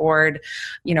partner's on board.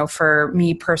 For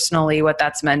me personally, what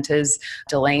that's meant is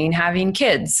delaying having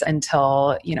kids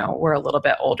until, we're a little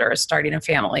bit older, starting a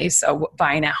family, so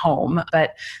buying a home.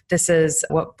 But this is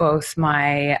what both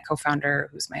my co-founder,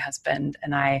 who's my husband,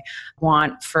 and I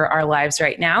want for our lives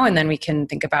right now, and then we can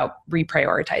think about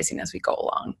reprioritizing as we go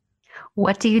along.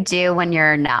 What do you do when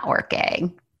you're not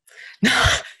working?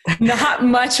 Not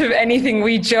much of anything.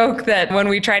 We joke that when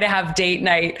we try to have date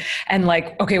night and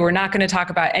okay, we're not going to talk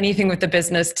about anything with the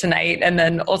business tonight. And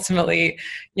then ultimately,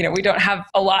 we don't have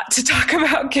a lot to talk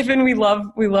about, given we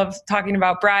love talking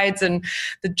about brides and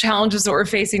the challenges that we're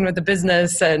facing with the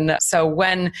business. And so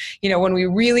when we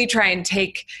really try and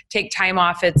take time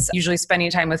off, it's usually spending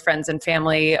time with friends and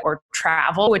family or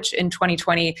travel, which in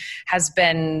 2020 has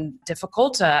been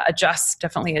difficult to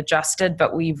definitely adjusted,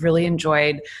 but we've really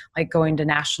enjoyed going to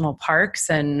national parks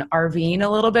and RVing a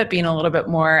little bit, being a little bit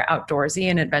more outdoorsy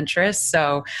and adventurous.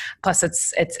 So plus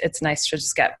it's nice to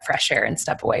just get fresh air and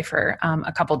step away for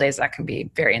a couple days. That can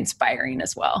be very inspiring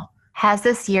as well. Has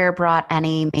this year brought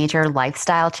any major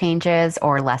lifestyle changes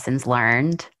or lessons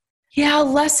learned? Yeah,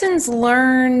 lessons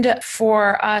learned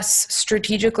for us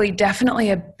strategically, definitely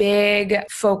a big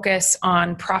focus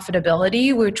on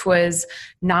profitability, which was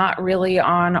not really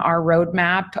on our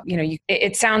roadmap.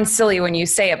 It sounds silly when you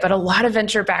say it, but a lot of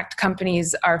venture-backed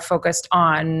companies are focused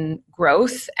on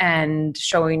growth and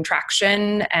showing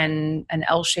traction and an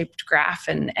L-shaped graph.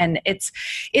 And it's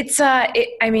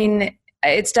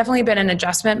definitely been an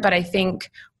adjustment, but I think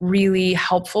really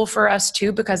helpful for us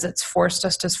too, because it's forced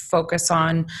us to focus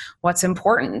on what's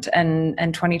important. And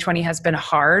 2020 has been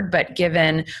hard, but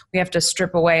given we have to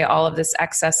strip away all of this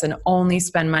excess and only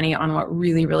spend money on what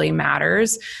really, really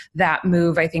matters, that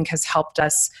move, I think, has helped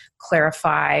us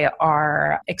clarify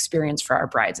our experience for our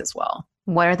brides as well.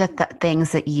 What are the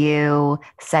things that you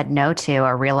said no to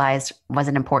or realized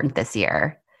wasn't important this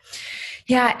year?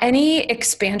 Yeah, any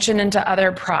expansion into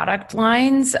other product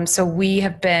lines. So we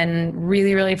have been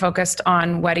really, really focused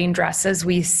on wedding dresses.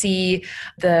 We see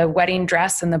the wedding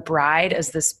dress and the bride as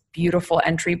this beautiful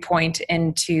entry point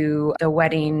into the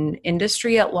wedding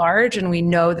industry at large. And we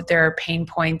know that there are pain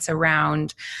points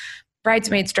around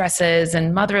bridesmaids dresses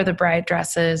and mother of the bride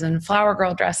dresses and flower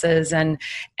girl dresses and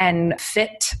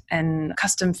fit and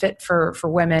custom fit for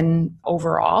women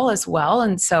overall as well.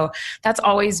 And so that's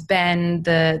always been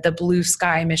the blue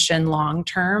sky mission long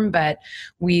term, but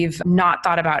we've not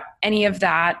thought about any of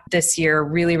that this year.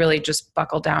 Really, really just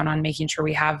buckled down on making sure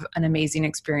we have an amazing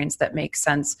experience that makes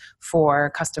sense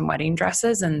for custom wedding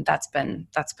dresses. And that's been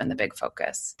the big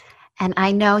focus. And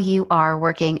I know you are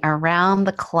working around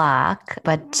the clock,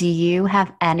 but do you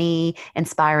have any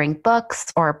inspiring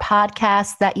books or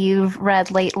podcasts that you've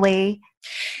read lately?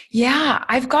 Yeah,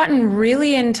 I've gotten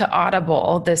really into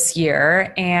Audible this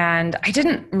year, and I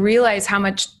didn't realize how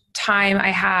much time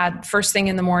I had first thing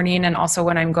in the morning and also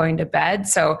when I'm going to bed.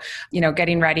 So,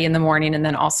 getting ready in the morning and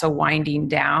then also winding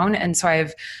down. And so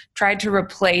I've tried to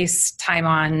replace time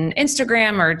on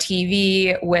Instagram or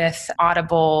TV with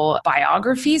Audible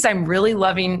biographies. I'm really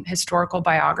loving historical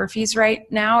biographies right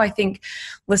now. I think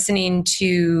listening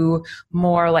to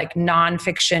more like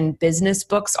nonfiction business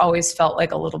books always felt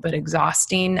like a little bit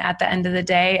exhausting at the end of the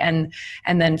day. And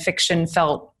then fiction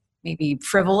felt maybe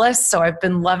frivolous. So I've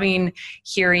been loving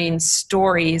hearing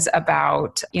stories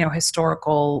about,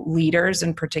 historical leaders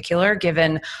in particular,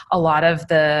 given a lot of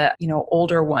the,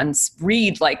 older ones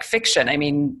read like fiction. I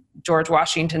mean, George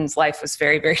Washington's life was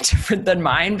very, very different than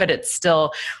mine, but it's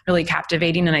still really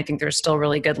captivating. And I think there's still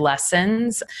really good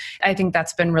lessons. I think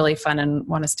that's been really fun and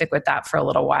want to stick with that for a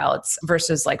little while. It's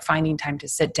versus like finding time to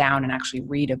sit down and actually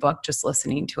read a book, just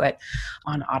listening to it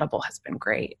on Audible has been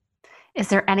great. Is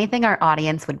there anything our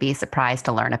audience would be surprised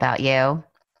to learn about you?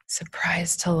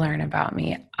 Surprised to learn about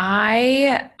me.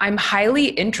 I'm highly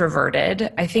introverted.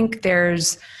 I think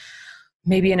there's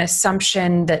maybe an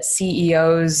assumption that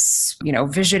CEOs,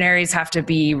 visionaries have to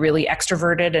be really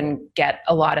extroverted and get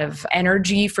a lot of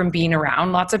energy from being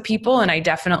around lots of people. And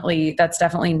that's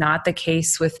definitely not the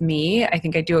case with me. I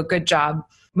think I do a good job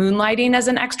moonlighting as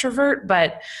an extrovert,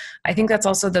 but I think that's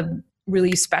also the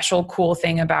really special, cool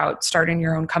thing about starting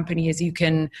your own company is you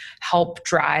can help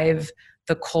drive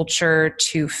the culture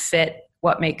to fit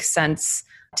what makes sense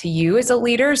to you as a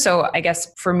leader. So I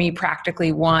guess for me,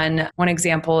 practically one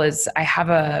example is I have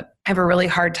a really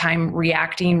hard time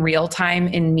reacting real time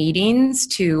in meetings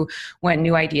to when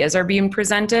new ideas are being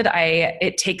presented.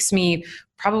 It takes me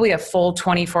probably a full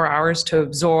 24 hours to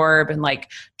absorb and like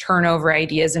turn over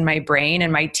ideas in my brain.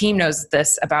 And my team knows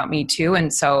this about me too.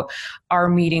 And so our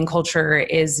meeting culture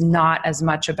is not as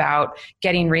much about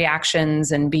getting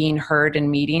reactions and being heard in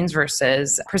meetings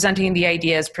versus presenting the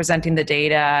ideas, presenting the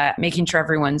data, making sure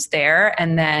everyone's there.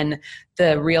 And then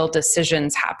the real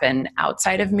decisions happen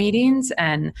outside of meetings.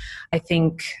 And I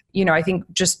think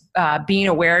just being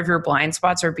aware of your blind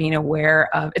spots or being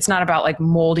aware of, it's not about like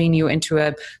molding you into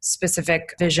a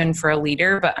specific vision for a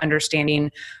leader, but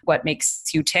understanding what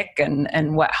makes you tick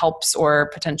and what helps or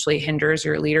potentially hinders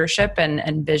your leadership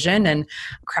and vision, and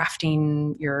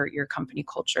crafting your company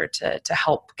culture to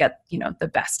help get,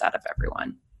 the best out of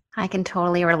everyone. I can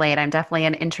totally relate. I'm definitely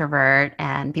an introvert,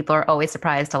 and people are always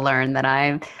surprised to learn that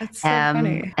I am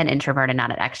an introvert and not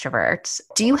an extrovert.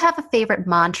 Do you have a favorite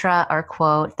mantra or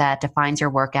quote that defines your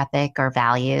work ethic or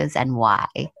values, and why?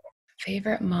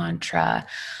 Favorite mantra?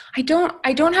 I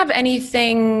don't have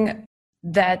anything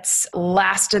that's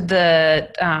lasted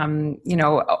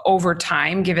over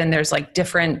time, given there's like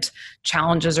different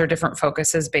challenges or different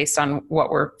focuses based on what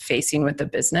we're facing with the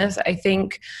business. I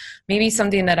think maybe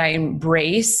something that I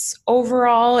embrace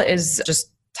overall is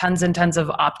just tons and tons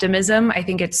of optimism. I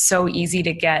think it's so easy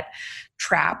to get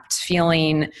trapped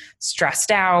feeling stressed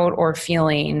out or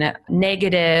feeling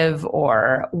negative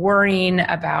or worrying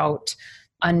about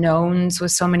unknowns with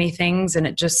so many things. And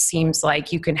it just seems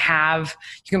like you can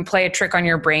play a trick on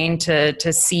your brain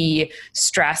to see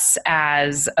stress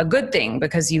as a good thing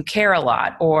because you care a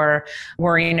lot, or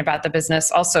worrying about the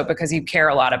business also because you care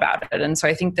a lot about it. And so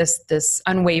I think this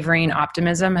unwavering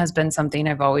optimism has been something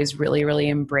I've always really, really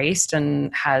embraced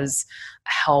and has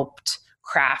helped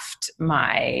craft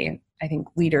my, I think,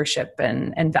 leadership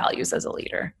and values as a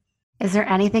leader. Is there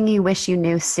anything you wish you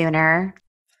knew sooner?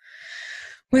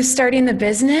 With starting the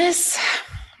business,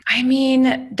 I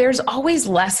mean, there's always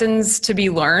lessons to be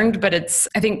learned, but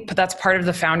I think that's part of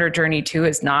the founder journey too,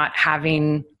 is not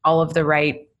having all of the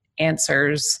right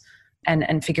answers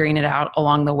and figuring it out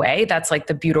along the way. That's like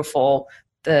the beautiful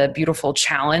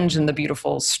challenge and the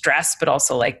beautiful stress, but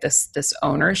also like this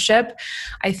ownership.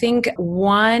 I think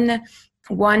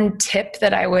one tip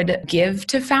that I would give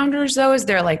to founders though, as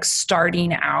they're like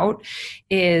starting out,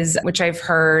 is, which I've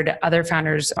heard other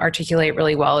founders articulate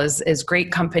really well, is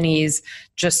great companies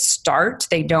just start.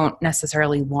 They don't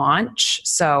necessarily launch.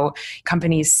 So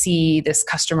companies see this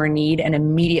customer need and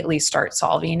immediately start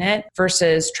solving it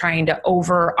versus trying to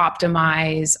over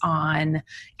optimize on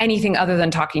anything other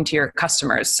than talking to your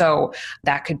customers. So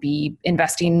that could be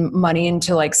investing money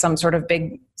into like some sort of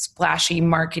big splashy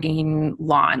marketing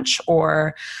launch,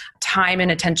 or time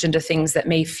and attention to things that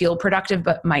may feel productive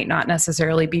but might not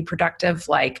necessarily be productive,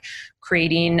 like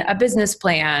creating a business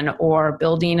plan or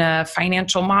building a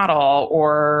financial model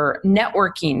or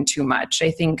networking too much.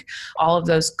 I think all of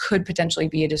those could potentially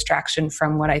be a distraction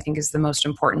from what I think is the most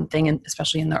important thing, and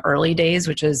especially in the early days,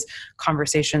 which is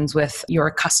conversations with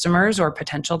your customers or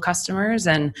potential customers.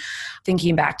 And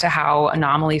thinking back to how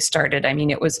Anomaly started, I mean,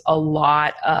 it was a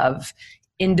lot of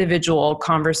individual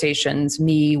conversations,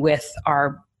 me with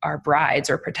our brides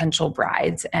or potential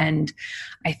brides. And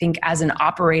I think as an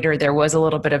operator, there was a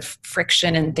little bit of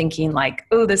friction in thinking like,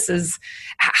 oh,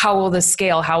 how will this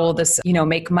scale? How will this,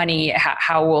 make money?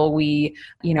 How will we,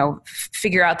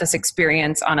 figure out this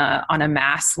experience on a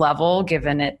mass level,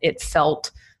 given it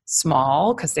felt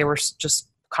small because they were just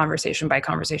conversation by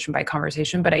conversation by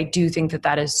conversation. But I do think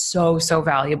that is so, so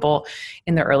valuable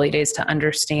in the early days to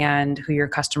understand who your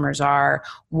customers are,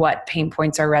 what pain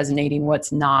points are resonating,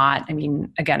 what's not. I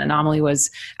mean, again, Anomaly was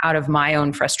out of my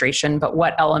own frustration, but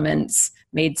what elements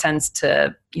made sense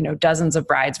to, dozens of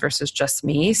brides versus just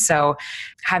me. So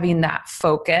having that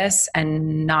focus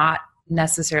and not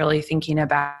necessarily thinking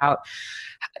about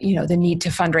the need to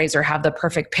fundraise or have the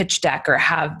perfect pitch deck or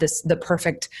have the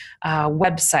perfect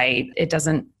website. It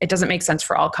doesn't make sense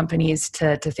for all companies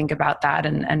to think about that.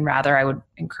 And rather, I would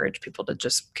encourage people to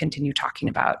just continue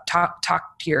talking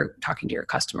to your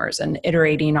customers and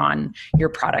iterating on your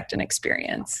product and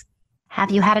experience.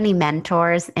 Have you had any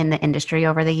mentors in the industry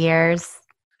over the years?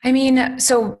 I mean,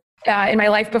 so in my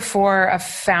life before a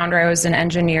founder, I was an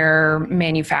engineer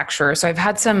manufacturer. So I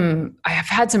have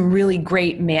had some really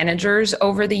great managers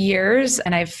over the years.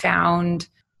 And I've found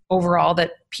overall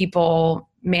that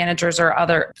managers or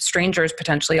other strangers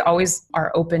potentially always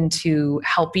are open to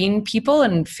helping people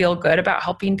and feel good about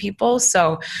helping people.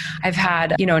 So I've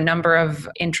had, a number of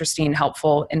interesting,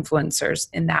 helpful influencers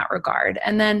in that regard.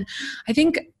 And then I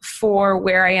think for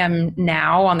where I am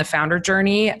now on the founder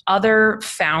journey, other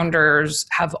founders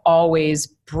have always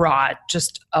brought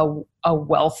just a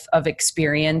wealth of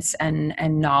experience and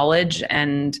knowledge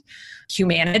and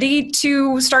humanity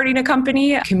to starting a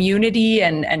company, community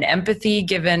and empathy,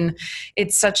 given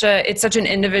it's such an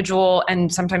individual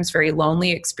and sometimes very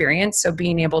lonely experience. So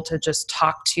being able to just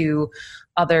talk to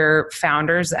other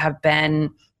founders that have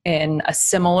been in a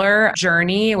similar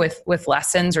journey with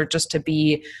lessons, or just to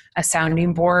be a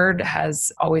sounding board,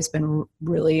 has always been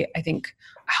really, I think,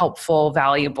 helpful,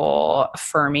 valuable,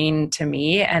 affirming to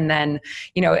me. And then,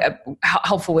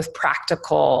 helpful with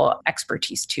practical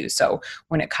expertise too. So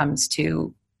when it comes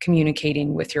to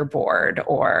communicating with your board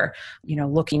or,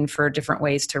 looking for different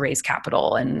ways to raise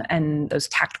capital and those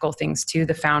tactical things too,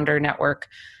 the founder network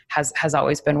has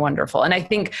always been wonderful. And I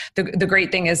think the great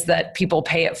thing is that people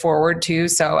pay it forward too.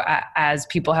 So as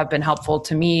people have been helpful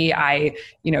to me, I,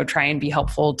 try and be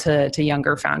helpful to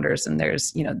younger founders. And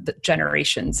there's, the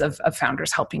generations of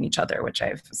founders helping each other, which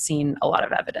I've seen a lot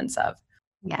of evidence of.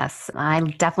 Yes, I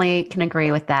definitely can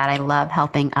agree with that. I love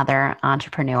helping other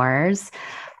entrepreneurs.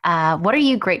 What are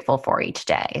you grateful for each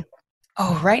day?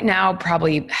 Oh, right now,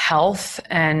 probably health.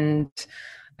 And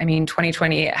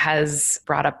 2020 has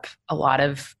brought up a lot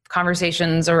of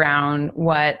conversations around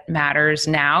what matters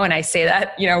now. And I say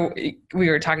that, we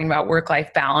were talking about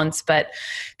work-life balance, but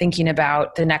thinking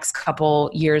about the next couple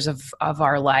years of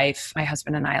our life, my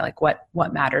husband and I, like what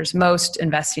matters most,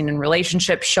 investing in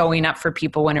relationships, showing up for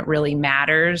people when it really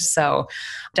matters. So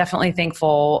definitely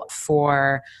thankful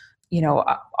for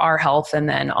our health, and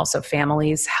then also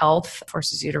family's health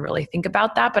forces you to really think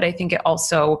about that. But I think it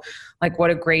also, like, what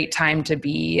a great time to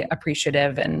be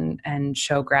appreciative and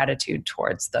show gratitude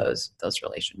towards those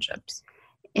relationships.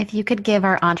 If you could give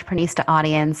our Entreprenista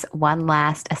audience one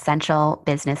last essential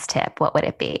business tip, what would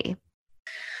it be?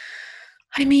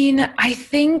 I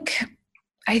think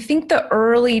the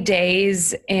early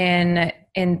days in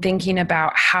thinking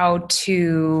about how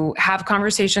to have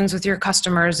conversations with your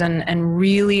customers and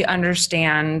really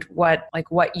understand what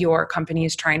your company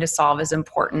is trying to solve is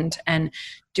important, and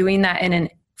doing that in an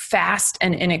fast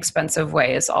and inexpensive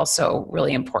way is also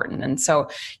really important. And so,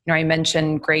 I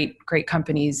mentioned great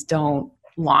companies don't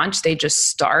launch, they just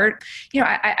start.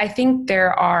 I think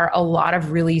there are a lot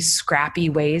of really scrappy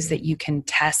ways that you can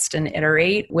test and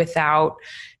iterate without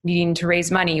needing to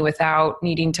raise money, without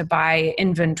needing to buy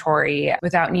inventory,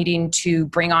 without needing to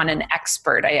bring on an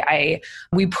expert.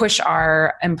 We push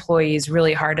our employees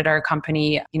really hard at our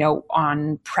company,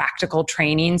 on practical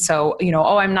training. So,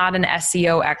 I'm not an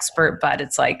SEO expert, but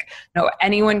it's like, no,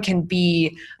 anyone can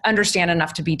understand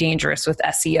enough to be dangerous with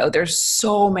SEO. There's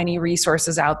so many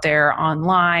resources out there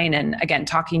online. And again,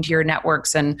 talking to your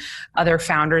networks and other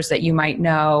founders that you might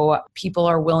know, people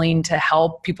are willing to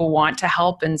help, people want to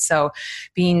help. And so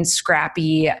being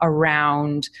scrappy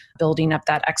around building up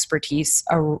that expertise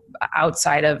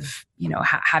outside of,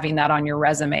 having that on your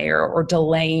resume or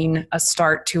delaying a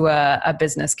start to a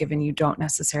business, given you don't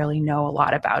necessarily know a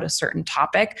lot about a certain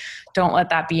topic. Don't let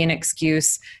that be an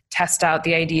excuse. Test out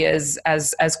the ideas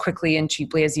as quickly and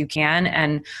cheaply as you can.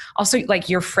 And also, like,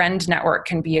 your friend network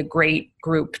can be a great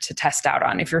group to test out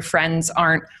on. If your friends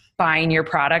aren't buying your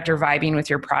product or vibing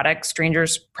with your product,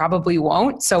 strangers probably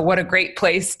won't. So what a great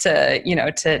place to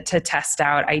test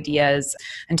out ideas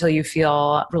until you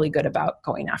feel really good about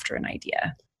going after an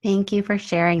idea. Thank you for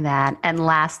sharing that. And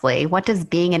lastly, what does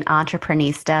being an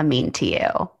entrepreneurista mean to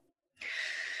you?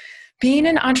 Being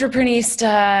an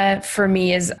entrepreneurista for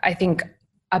me is, I think,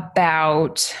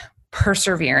 about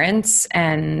perseverance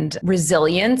and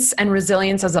resilience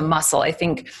as a muscle. I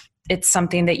think it's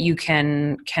something that you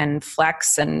can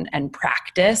flex and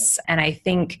practice. And I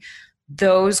think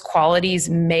those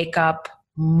qualities make up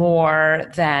more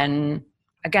than,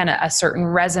 again, a certain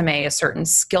resume, a certain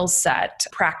skill set,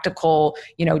 practical,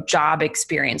 job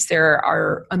experience. There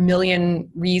are a million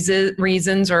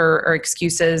reasons or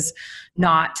excuses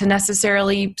not to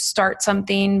necessarily start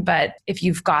something. But if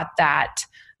you've got that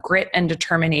grit and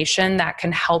determination, that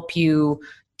can help you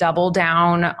double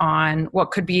down on what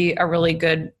could be a really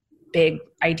good big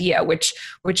idea, which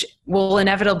will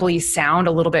inevitably sound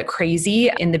a little bit crazy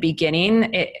in the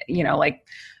beginning. Like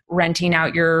renting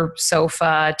out your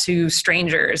sofa to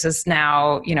strangers is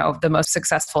now, the most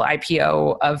successful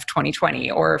IPO of 2020.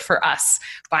 Or for us,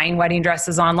 buying wedding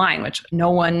dresses online, which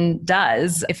no one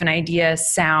does. If an idea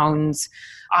sounds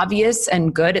obvious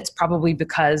and good, it's probably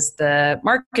because the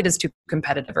market is too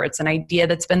competitive, or it's an idea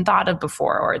that's been thought of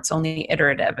before, or it's only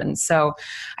iterative. And so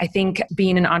I think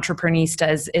being an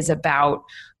entrepreneurista is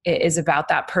about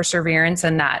that perseverance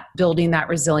and that building that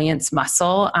resilience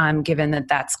muscle, given that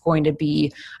that's going to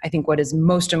be, I think, what is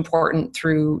most important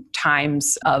through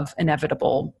times of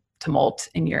inevitable tumult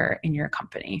in your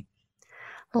company.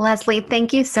 Leslie,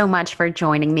 thank you so much for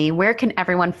joining me. Where can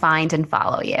everyone find and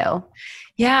follow you?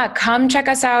 Yeah, come check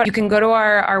us out. You can go to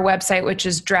our website, which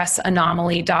is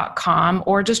dressanomaly.com,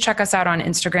 or just check us out on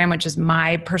Instagram, which is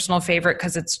my personal favorite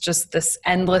because it's just this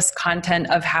endless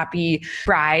content of happy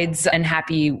brides and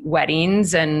happy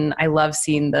weddings. And I love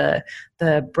seeing the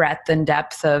breadth and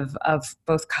depth of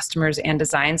both customers and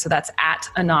design. So that's at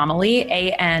Anomaly,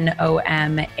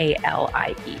 ANOMALIE.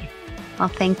 Well,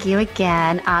 thank you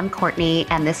again. I'm Courtney,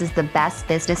 and this is the best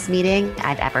business meeting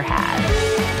I've ever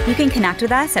had. You can connect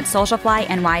with us at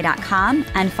socialflyny.com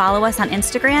and follow us on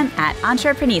Instagram at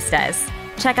Entrepreneuristas.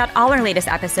 Check out all our latest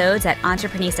episodes at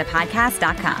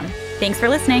entrepreneuristapodcast.com. Thanks for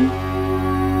listening.